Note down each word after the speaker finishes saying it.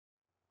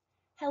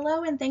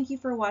Hello and thank you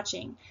for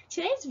watching.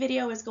 Today's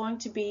video is going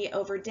to be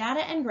over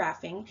data and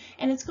graphing,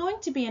 and it's going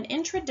to be an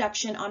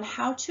introduction on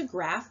how to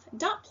graph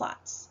dot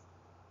plots.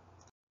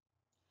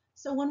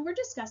 So when we're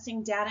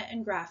discussing data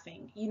and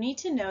graphing, you need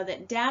to know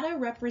that data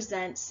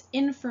represents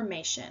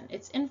information.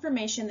 It's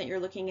information that you're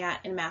looking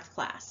at in math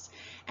class.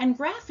 And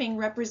graphing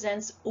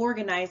represents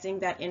organizing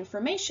that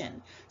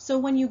information. So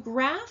when you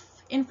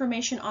graph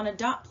information on a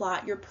dot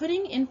plot, you're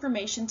putting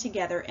information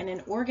together in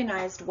an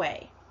organized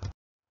way.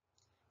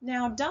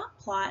 Now, dot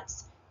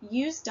plots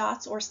use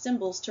dots or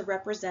symbols to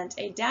represent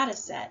a data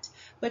set,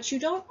 but you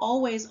don't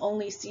always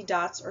only see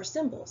dots or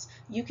symbols.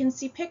 You can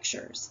see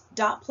pictures.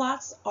 Dot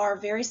plots are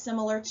very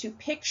similar to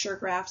picture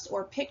graphs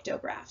or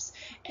pictographs,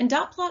 and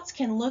dot plots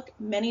can look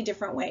many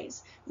different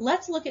ways.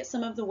 Let's look at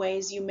some of the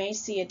ways you may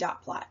see a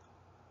dot plot.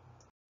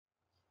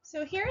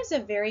 So here is a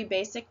very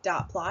basic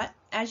dot plot.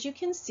 As you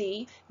can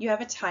see, you have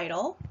a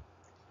title.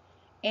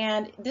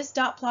 And this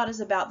dot plot is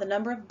about the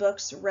number of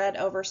books read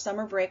over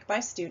summer break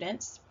by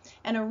students.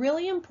 And a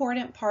really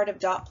important part of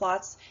dot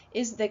plots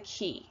is the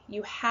key.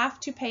 You have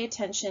to pay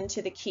attention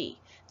to the key.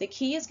 The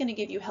key is going to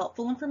give you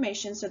helpful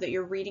information so that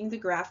you're reading the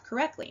graph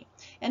correctly.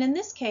 And in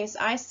this case,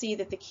 I see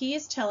that the key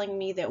is telling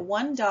me that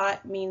one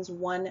dot means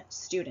one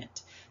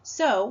student.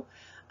 So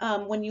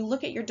when you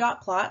look at your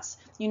dot plots,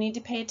 you need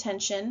to pay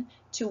attention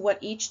to what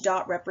each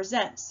dot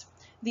represents.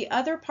 The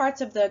other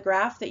parts of the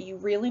graph that you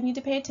really need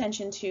to pay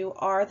attention to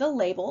are the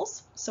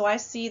labels. So I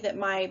see that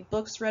my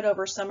books read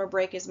over summer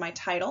break is my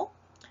title.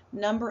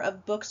 Number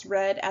of books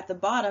read at the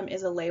bottom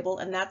is a label,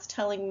 and that's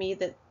telling me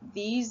that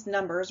these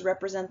numbers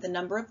represent the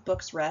number of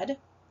books read.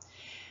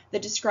 The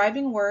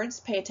describing words,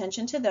 pay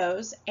attention to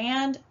those,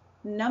 and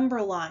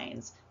number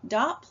lines.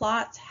 Dot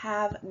plots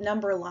have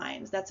number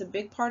lines. That's a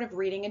big part of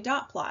reading a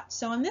dot plot.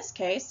 So in this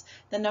case,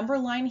 the number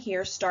line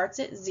here starts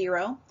at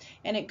 0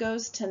 and it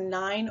goes to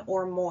 9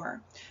 or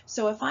more.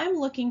 So if I'm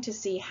looking to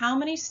see how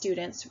many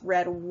students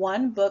read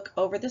one book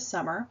over the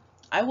summer,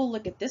 I will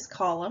look at this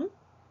column.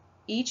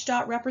 Each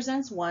dot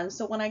represents 1,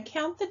 so when I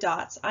count the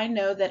dots, I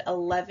know that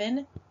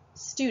 11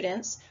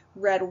 students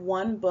read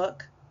one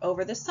book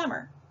over the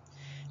summer.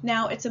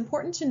 Now, it's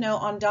important to know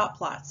on dot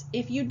plots,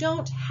 if you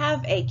don't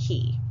have a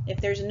key, if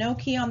there's no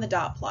key on the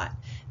dot plot,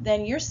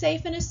 then you're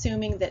safe in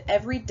assuming that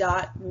every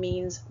dot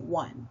means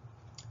 1.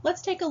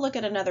 Let's take a look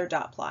at another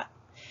dot plot.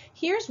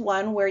 Here's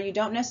one where you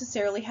don't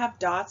necessarily have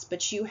dots,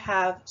 but you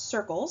have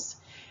circles.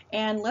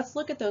 And let's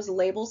look at those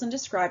labels and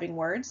describing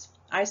words.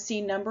 I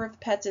see number of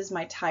pets is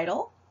my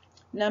title.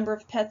 Number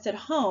of pets at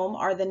home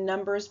are the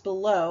numbers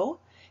below.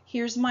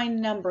 Here's my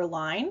number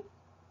line.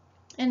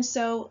 And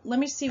so let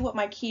me see what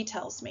my key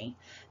tells me.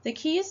 The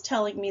key is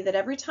telling me that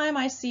every time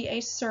I see a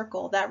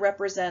circle, that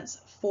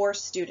represents 4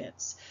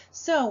 students.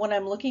 So when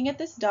I'm looking at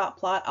this dot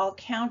plot, I'll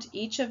count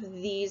each of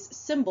these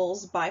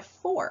symbols by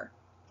 4.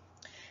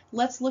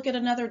 Let's look at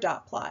another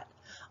dot plot.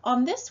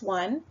 On this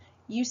one,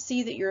 you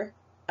see that your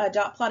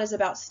dot plot is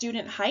about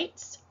student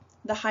heights.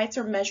 The heights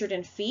are measured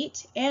in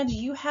feet, and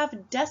you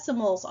have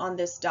decimals on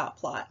this dot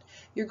plot.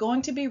 You're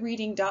going to be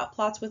reading dot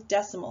plots with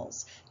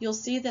decimals. You'll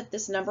see that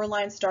this number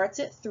line starts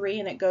at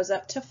 3 and it goes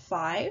up to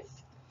 5.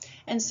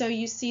 And so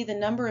you see the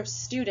number of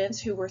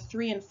students who were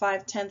 3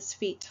 5/10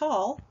 feet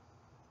tall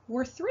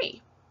were 3.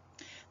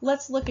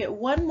 Let's look at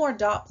one more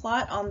dot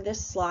plot on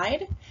this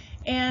slide.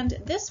 And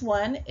this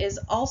one is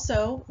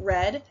also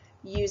read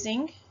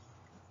using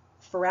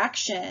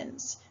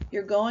fractions.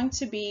 You're going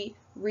to be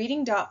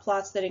reading dot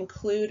plots that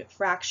include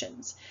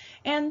fractions.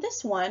 And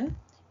this one,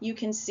 you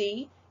can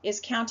see, is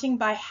counting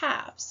by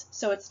halves.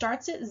 So it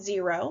starts at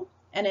 0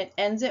 and it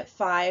ends at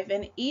 5,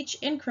 and each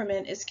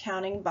increment is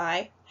counting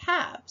by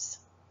halves.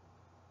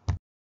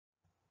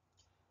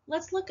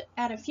 Let's look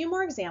at a few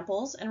more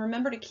examples, and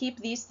remember to keep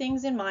these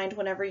things in mind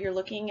whenever you're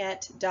looking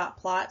at dot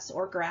plots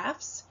or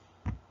graphs.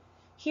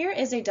 Here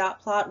is a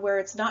dot plot where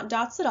it's not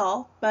dots at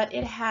all, but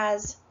it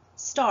has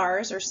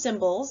stars or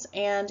symbols,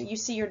 and you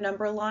see your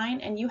number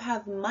line, and you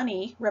have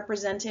money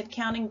represented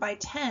counting by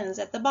tens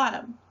at the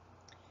bottom.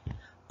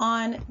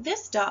 On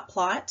this dot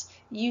plot,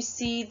 you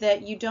see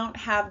that you don't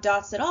have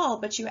dots at all,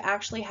 but you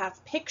actually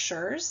have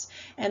pictures,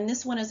 and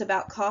this one is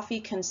about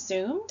coffee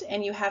consumed,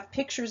 and you have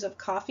pictures of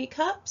coffee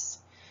cups.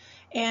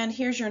 And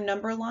here's your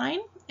number line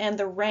and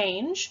the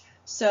range.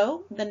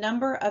 So the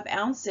number of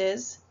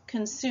ounces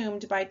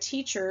consumed by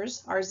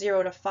teachers are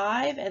 0 to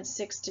 5 and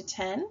 6 to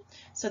 10.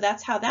 So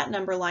that's how that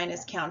number line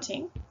is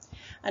counting.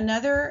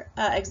 Another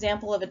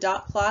example of a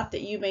dot plot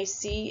that you may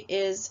see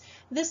is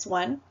this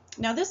one.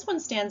 Now this one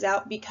stands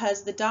out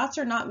because the dots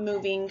are not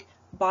moving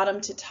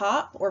bottom to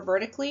top or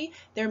vertically,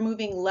 they're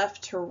moving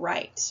left to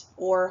right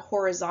or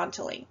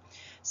horizontally.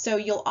 So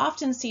you'll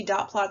often see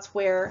dot plots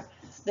where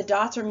the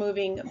dots are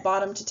moving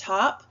bottom to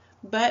top,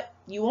 but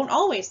you won't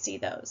always see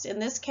those. In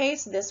this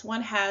case, this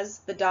one has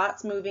the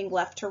dots moving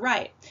left to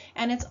right.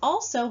 And it's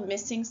also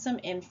missing some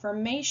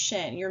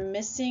information. You're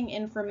missing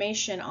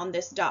information on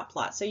this dot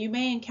plot, so you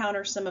may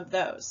encounter some of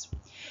those.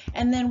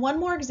 And then one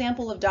more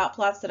example of dot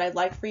plots that I'd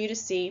like for you to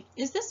see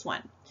is this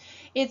one.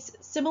 It's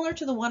similar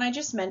to the one I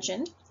just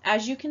mentioned.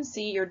 As you can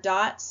see, your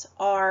dots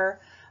are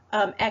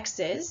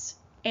x's,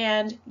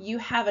 and you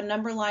have a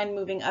number line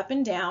moving up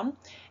and down,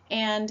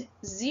 and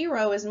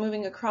 0 is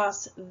moving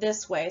across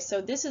this way.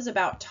 So this is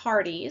about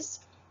tardies,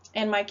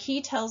 and my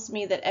key tells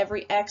me that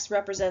every x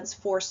represents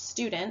 4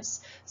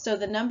 students. So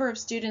the number of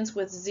students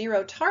with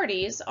 0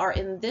 tardies are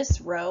in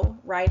this row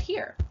right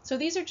here. So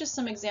these are just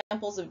some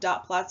examples of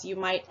dot plots you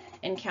might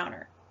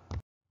encounter.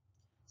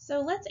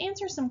 So let's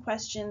answer some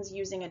questions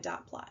using a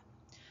dot plot.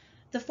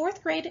 The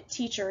 4th grade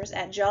teachers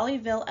at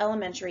Jollyville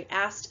Elementary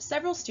asked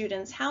several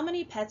students how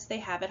many pets they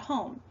have at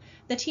home.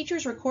 The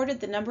teachers recorded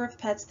the number of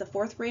pets the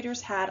 4th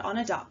graders had on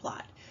a dot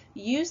plot.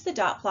 Use the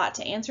dot plot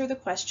to answer the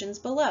questions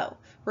below.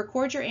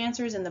 Record your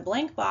answers in the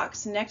blank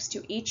box next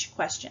to each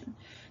question.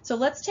 So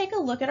let's take a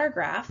look at our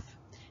graph.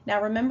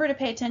 Now remember to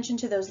pay attention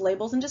to those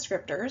labels and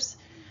descriptors.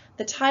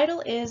 The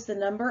title is the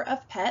number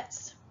of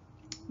pets.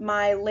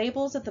 My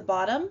labels at the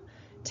bottom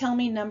tell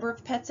me number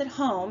of pets at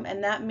home,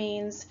 and that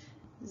means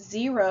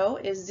 0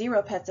 is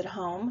 0 pets at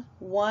home,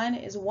 1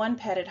 is 1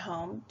 pet at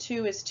home,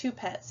 2 is 2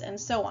 pets, and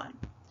so on.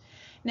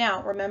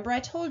 Now, remember I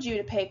told you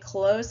to pay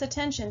close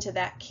attention to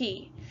that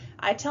key.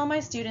 I tell my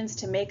students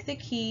to make the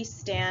key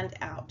stand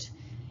out.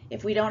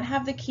 If we don't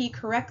have the key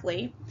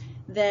correctly,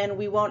 then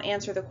we won't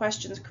answer the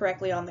questions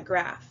correctly on the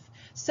graph.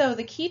 So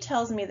the key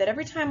tells me that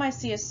every time I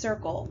see a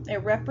circle,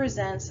 it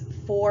represents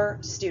 4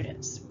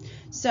 students.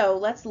 So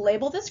let's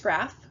label this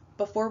graph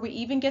before we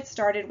even get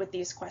started with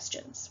these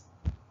questions.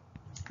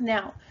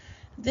 Now,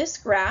 this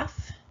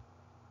graph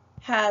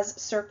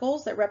has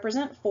circles that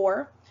represent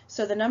 4.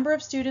 So the number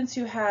of students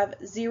who have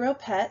 0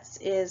 pets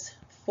is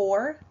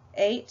 4,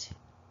 8,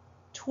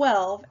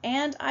 12,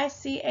 and I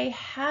see a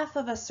half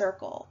of a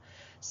circle.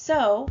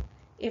 So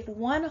if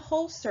one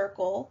whole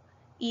circle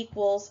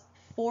equals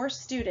 4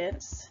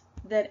 students,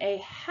 then a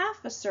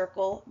half a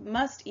circle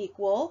must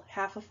equal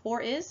half of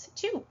 4 is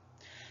 2.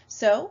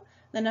 So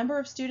the number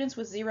of students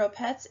with 0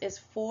 pets is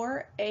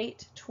 4,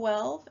 8,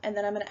 12, and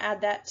then I'm going to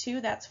add that 2,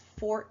 that's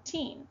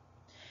 14.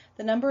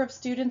 The number of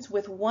students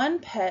with 1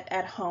 pet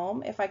at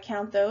home, if I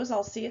count those,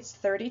 I'll see it's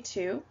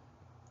 32.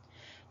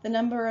 The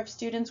number of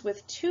students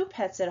with 2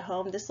 pets at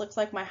home, this looks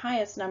like my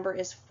highest number,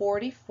 is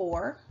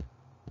 44.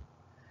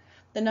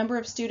 The number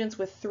of students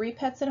with 3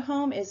 pets at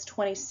home is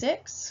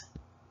 26.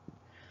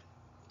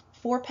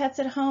 4 pets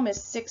at home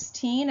is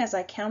 16 as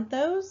I count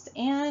those,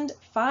 and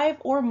 5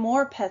 or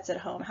more pets at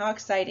home. How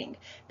exciting.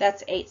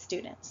 That's 8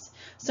 students.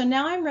 So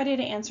now I'm ready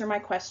to answer my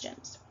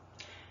questions.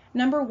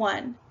 Number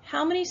 1,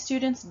 how many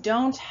students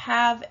don't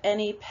have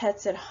any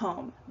pets at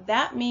home?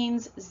 That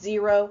means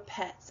 0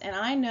 pets, and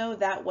I know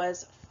that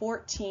was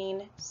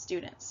 14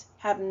 students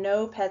have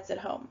no pets at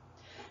home.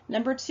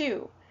 Number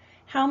 2,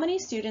 how many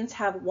students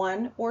have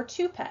 1 or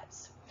 2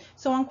 pets?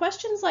 So on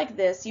questions like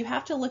this, you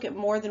have to look at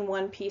more than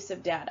one piece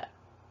of data.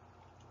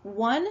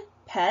 1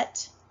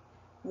 pet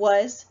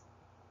was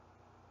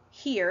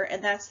here,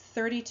 and that's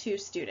 32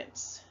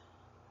 students.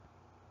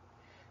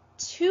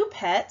 2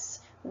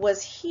 pets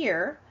was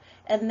here,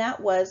 and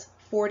that was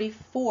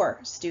 44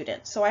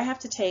 students. So I have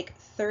to take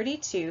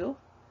 32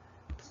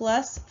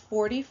 plus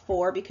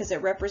 44 because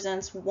it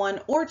represents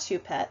 1 or 2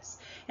 pets,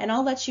 and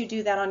I'll let you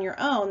do that on your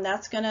own.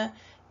 That's going to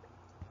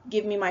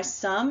give me my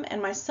sum,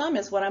 and my sum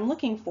is what I'm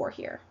looking for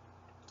here.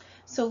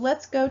 So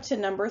let's go to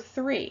number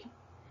 3.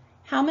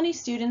 How many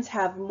students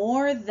have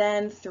more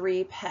than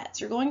 3 pets?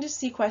 You're going to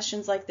see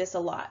questions like this a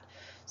lot.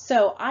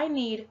 So I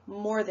need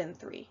more than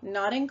 3,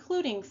 not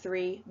including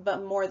 3,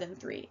 but more than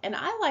 3. And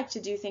I like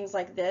to do things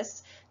like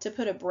this to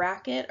put a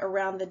bracket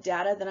around the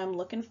data that I'm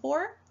looking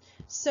for.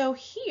 So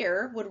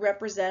here would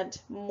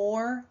represent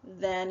more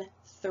than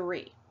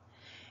 3.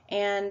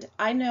 And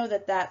I know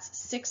that that's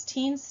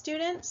 16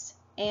 students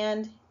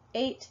and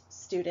 8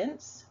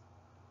 students.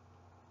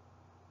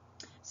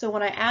 So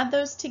when I add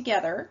those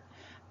together,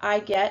 I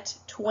get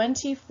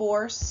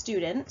 24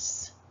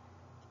 students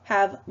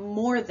have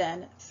more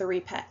than 3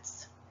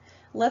 pets.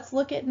 Let's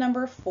look at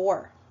number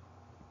 4.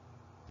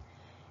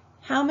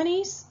 How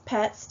many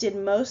pets did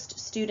most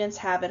students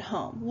have at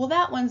home? Well,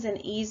 that one's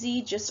an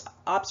easy just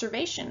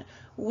observation.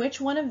 Which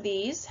one of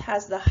these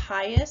has the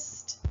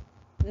highest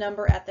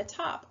number at the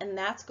top? And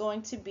that's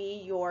going to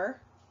be your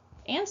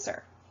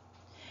answer.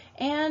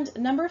 And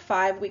number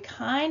 5, we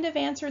kind of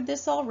answered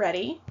this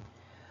already.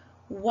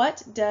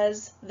 What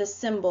does the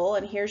symbol,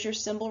 and here's your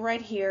symbol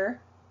right here,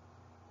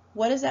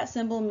 what does that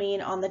symbol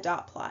mean on the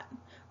dot plot?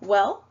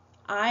 Well,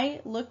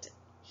 I looked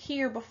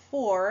here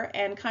before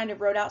and kind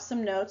of wrote out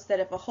some notes that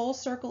if a whole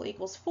circle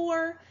equals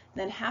 4,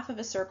 then half of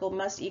a circle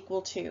must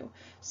equal 2.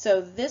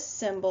 So this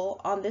symbol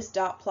on this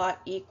dot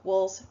plot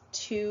equals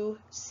 2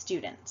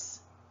 students.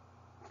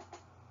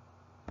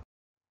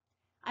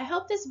 I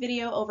hope this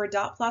video over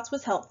dot plots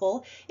was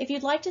helpful. If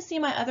you'd like to see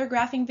my other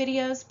graphing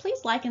videos,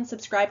 please like and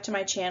subscribe to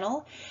my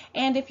channel.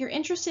 And if you're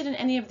interested in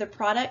any of the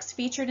products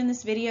featured in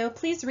this video,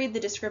 please read the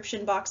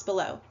description box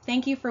below.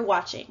 Thank you for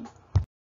watching.